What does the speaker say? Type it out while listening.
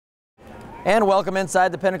And welcome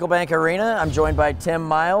inside the Pinnacle Bank Arena. I'm joined by Tim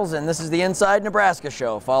Miles, and this is the Inside Nebraska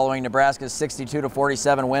show following Nebraska's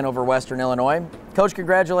 62-47 win over Western Illinois. Coach,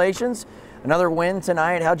 congratulations. Another win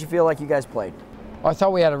tonight. How'd you feel like you guys played? Well, I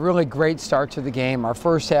thought we had a really great start to the game. Our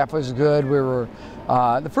first half was good. We were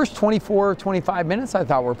the first 24, 25 minutes I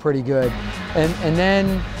thought were pretty good. And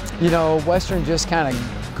then, you know, Western just kind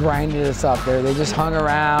of grinded us up there. They just hung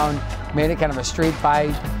around, made it kind of a street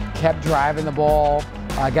fight, kept driving the ball.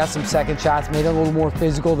 Got some second shots, made it a little more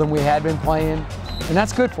physical than we had been playing, and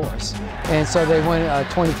that's good for us. And so they win a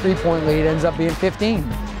 23-point lead, ends up being 15.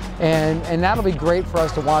 And that'll be great for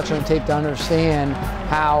us to watch on tape to understand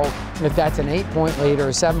how, if that's an 8-point lead or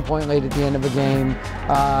a 7-point lead at the end of a game,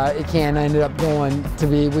 it can end up going to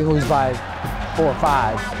be, we lose by 4 or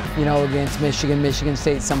 5, you know, against Michigan, Michigan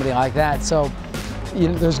State, somebody like that. So, you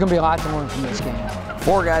know, there's going to be a lot to learn from this game.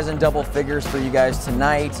 4 guys in double figures for you guys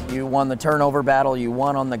tonight. You won the turnover battle, you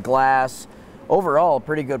won on the glass. Overall,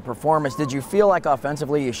 pretty good performance. Did you feel like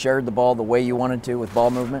offensively you shared the ball the way you wanted to with ball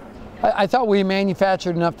movement? I thought we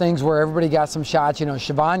manufactured enough things where everybody got some shots. You know,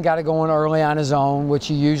 Siobhan got it going early on his own, which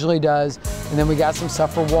he usually does. And then we got some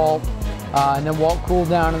stuff for Walt. And then Walt cooled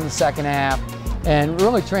down in the second half. And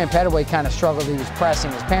really, Trent Petaway kind of struggled. He was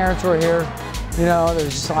pressing. His parents were here. You know,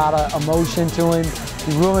 there's just a lot of emotion to him.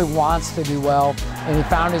 He really wants to do well, and he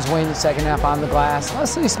found his way in the second half on the glass.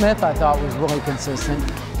 Leslie Smith, I thought, was really consistent.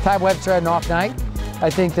 Ty Webster had an off night. I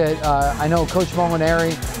think that I know Coach Molinari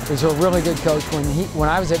is a really good coach. When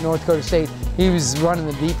I was at North Dakota State, he was running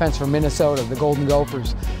the defense for Minnesota, the Golden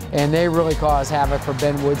Gophers, and they really caused havoc for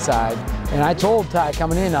Ben Woodside. And I told Ty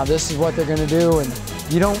coming in, now this is what they're going to do, and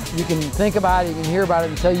you can think about it, you can hear about it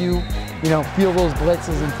until you feel those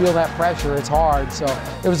blitzes and feel that pressure. It's hard, so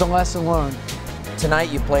it was a lesson learned.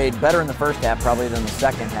 Tonight you played better in the first half probably than the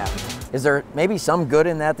second half. Is there maybe some good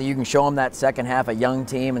in that you can show them that second half, a young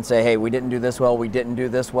team, and say, hey, we didn't do this well, we didn't do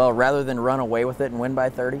this well, rather than run away with it and win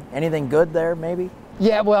by 30? Anything good there, maybe?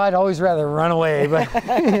 Yeah, well, I'd always rather run away, but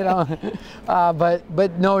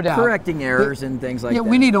but no doubt. Correcting errors and things like that.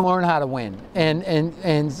 We need to learn how to win,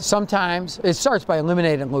 and sometimes it starts by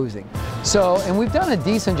eliminating losing. So, and we've done a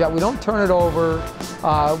decent job. We don't turn it over.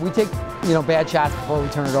 We take bad shots before we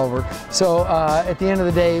turn it over. So at the end of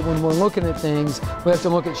the day, when we're looking at things, we have to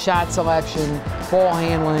look at shot selection, ball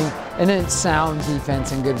handling, and then it's sound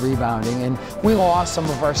defense and good rebounding. And we lost some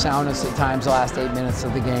of our soundness at times the last 8 minutes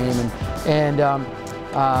of the game, and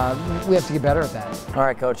we have to get better at that. All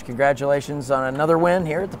right, Coach, congratulations on another win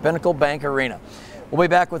here at the Pinnacle Bank Arena. We'll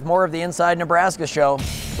be back with more of the Inside Nebraska show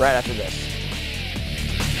right after this.